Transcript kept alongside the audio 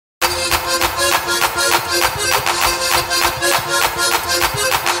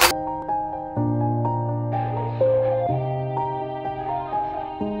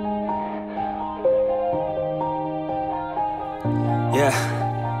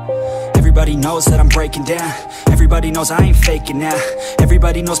Everybody knows that I'm breaking down. Everybody knows I ain't faking now.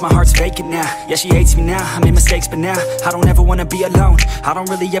 Everybody knows my heart's vacant now. Yeah, she hates me now, I made mistakes but now I don't ever wanna be alone. I don't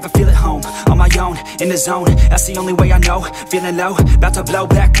really ever feel at home. On my own, in the zone, that's the only way I know. Feeling low, about to blow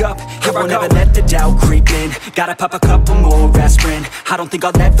back up. Here I won't ever let the doubt creep in. Gotta pop a couple more aspirin. I don't think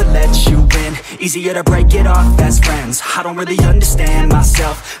I'll ever let you in. Easier to break it off as friends. I don't really understand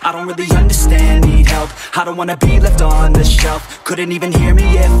myself. I don't really understand, need help. I don't wanna be left on the shelf. Couldn't even hear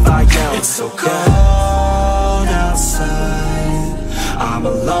me if I yelled. It's so cold outside, I'm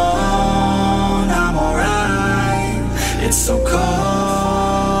alone, I'm alright. It's so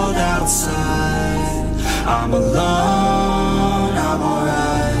cold outside, I'm alone, I'm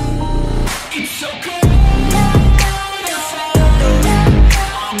alright. It's so cold.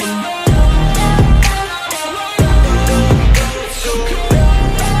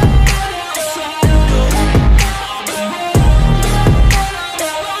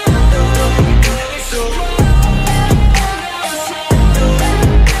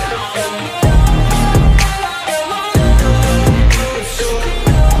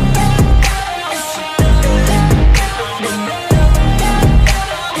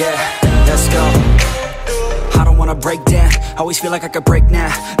 Break down, always feel like I could break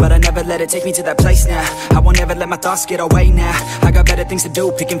now, but I never let it take me to that place now. I won't ever let my thoughts get away now. I got better things to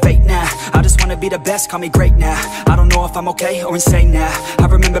do, picking fate now. I just wanna be the best, call me great now. I don't know if I'm okay or insane now. I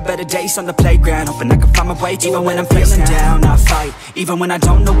remember better days on the playground, hoping I can find my way. Even when I'm feeling down, I fight. Even when I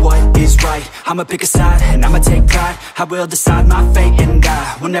don't know what is right, I'ma pick a side and I'ma take pride. I will decide my fate and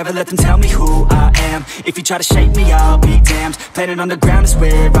I will never let them tell me who I am. If you try to shape me, I'll be damned. Planet on the ground is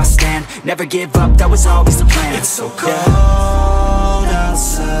where I stand. Never give up, that was always the plan. It's so cold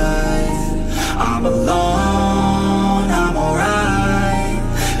outside, I'm alone, I'm alright.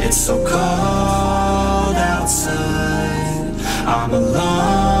 It's so cold outside, I'm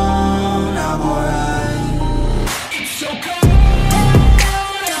alone, I'm alright. It's so cold.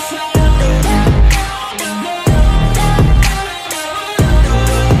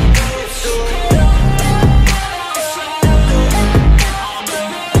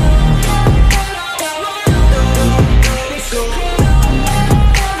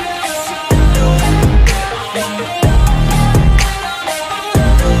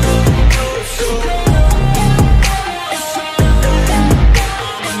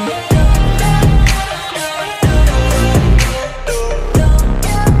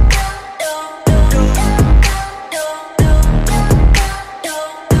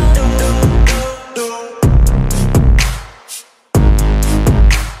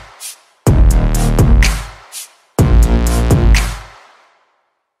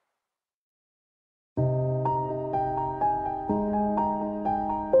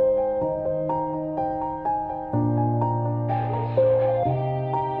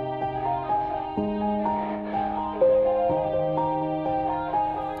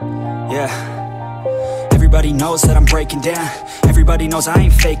 Yeah, everybody knows that I'm breaking down. Everybody knows I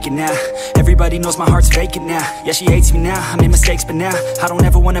ain't faking now. Everybody knows my heart's vacant now. Yeah, she hates me now, I made mistakes but now I don't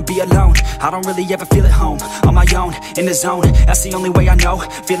ever wanna be alone. I don't really ever feel at home. On my own, in the zone, that's the only way I know.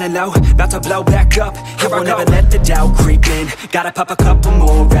 Feeling low, about to blow back up. Here I won't ever let the doubt creep in. Gotta pop a couple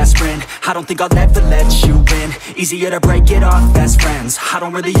more aspirin. I don't think I'll ever let you in. Easier to break it off as friends. I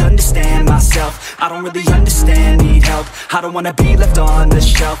don't really understand myself. I don't really understand, need help. I don't wanna be left on the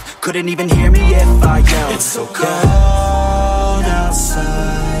shelf. Couldn't even hear me if I yelled. It's so cold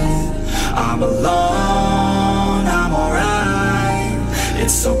outside, I'm alone, I'm alright.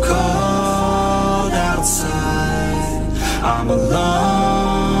 It's so cold outside, I'm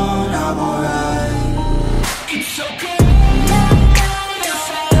alone, I'm alright. It's so cold.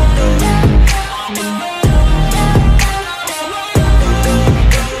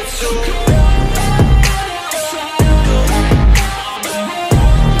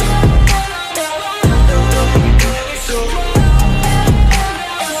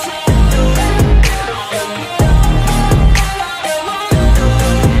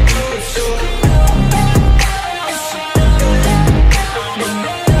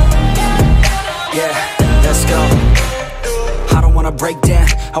 Break down,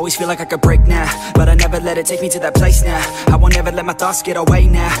 always feel like I could break now, but I never let it take me to that place now. I won't ever let my thoughts get away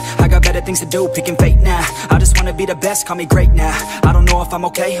now. I got better things to do, picking fate now. I just wanna be the best, call me great now. I don't know if I'm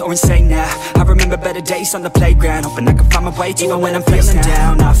okay or insane now. I remember better days on the playground, hoping I can find my way. Even when I'm feeling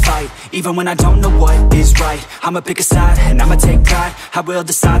down, I fight. Even when I don't know what is right, I'ma pick a side and I'ma take pride. I will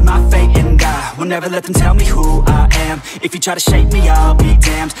decide my fate and I will never let them tell me who I am. If you try to shape me, I'll be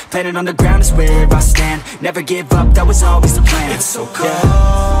damned. Planet on the ground is where I stand. Never give up, that was always the plan. It's so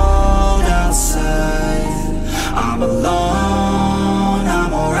cold outside, I'm alone,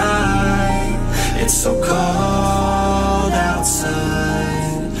 I'm alright.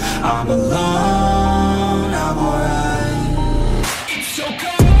 I'm alone, I'm alright. It's so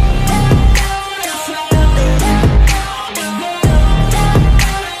cold.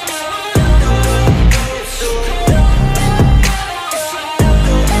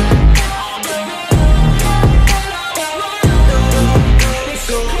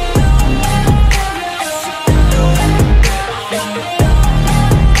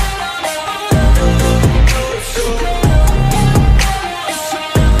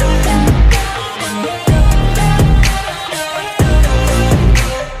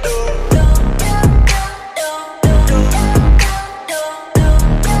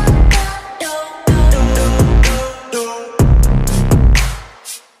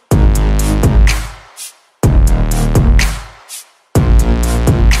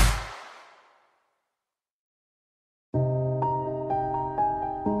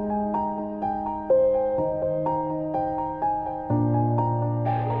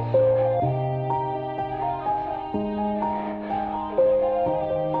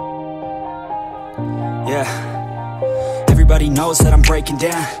 Yeah, everybody knows that I'm breaking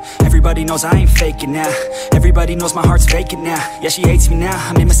down. Everybody knows I ain't faking now. Everybody knows my heart's vacant now. Yeah, she hates me now,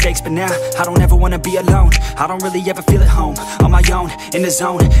 I made mistakes, but now I don't ever wanna be alone. I don't really ever feel at home. On my own, in the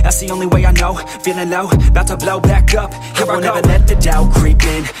zone, that's the only way I know. Feeling low, about to blow back up. Here I won't ever let the doubt creep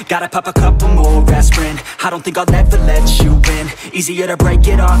in. Gotta pop a couple more aspirin. I don't think I'll ever let you in. Easier to break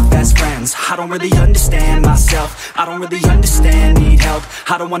it off best friends. I don't really understand myself. I don't really understand, need help.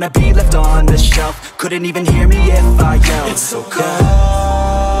 I don't wanna be left on the shelf. Couldn't even hear me if I yelled. It's so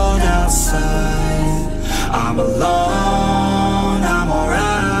cold outside. I'm alone, I'm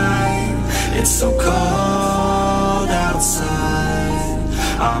alright. It's so cold outside.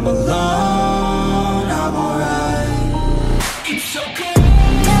 I'm alone, I'm alright. It's so cold.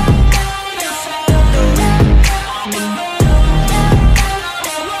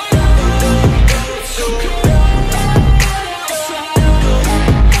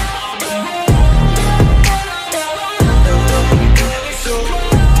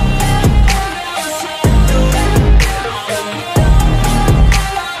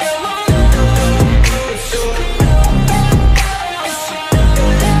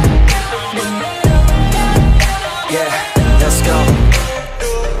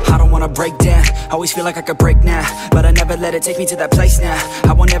 Break down, always feel like I could break now, but I never let it take me to that place now.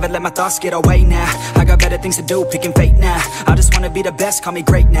 I won't ever let my thoughts get away now. I got better things to do, picking fate now. I just wanna be the best, call me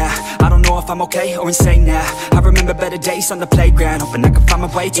great now. I don't know if I'm okay or insane now. I remember better days on the playground, hoping I can find my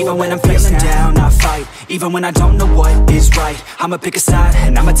way to even when I'm feeling down, I fight. Even when I don't know what is right, I'ma pick a side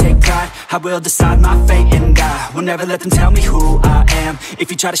and I'ma take pride. I will decide my fate and I will never let them tell me who I am. If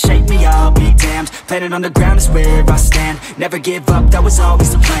you try to shake me, I'll be damned. Planet on the ground is where I stand. Never give up, that was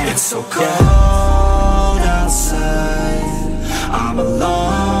always the plan. It's so cold outside. I'm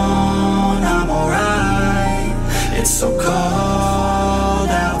alone, I'm alright. It's so cold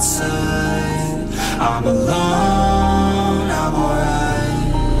outside. I'm alone, I'm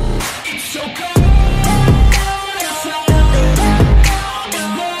alright. It's so cold.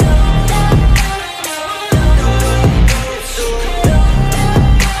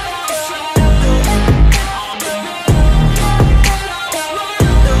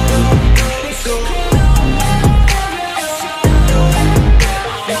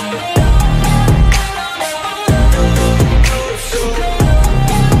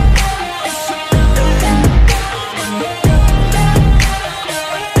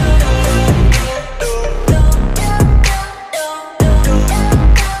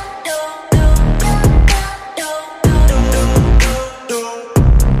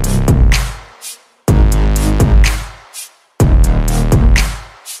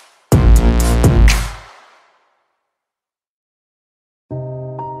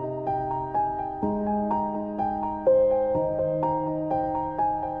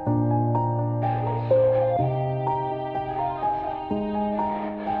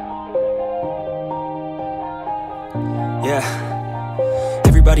 Yeah,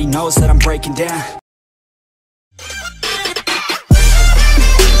 everybody knows that I'm breaking down.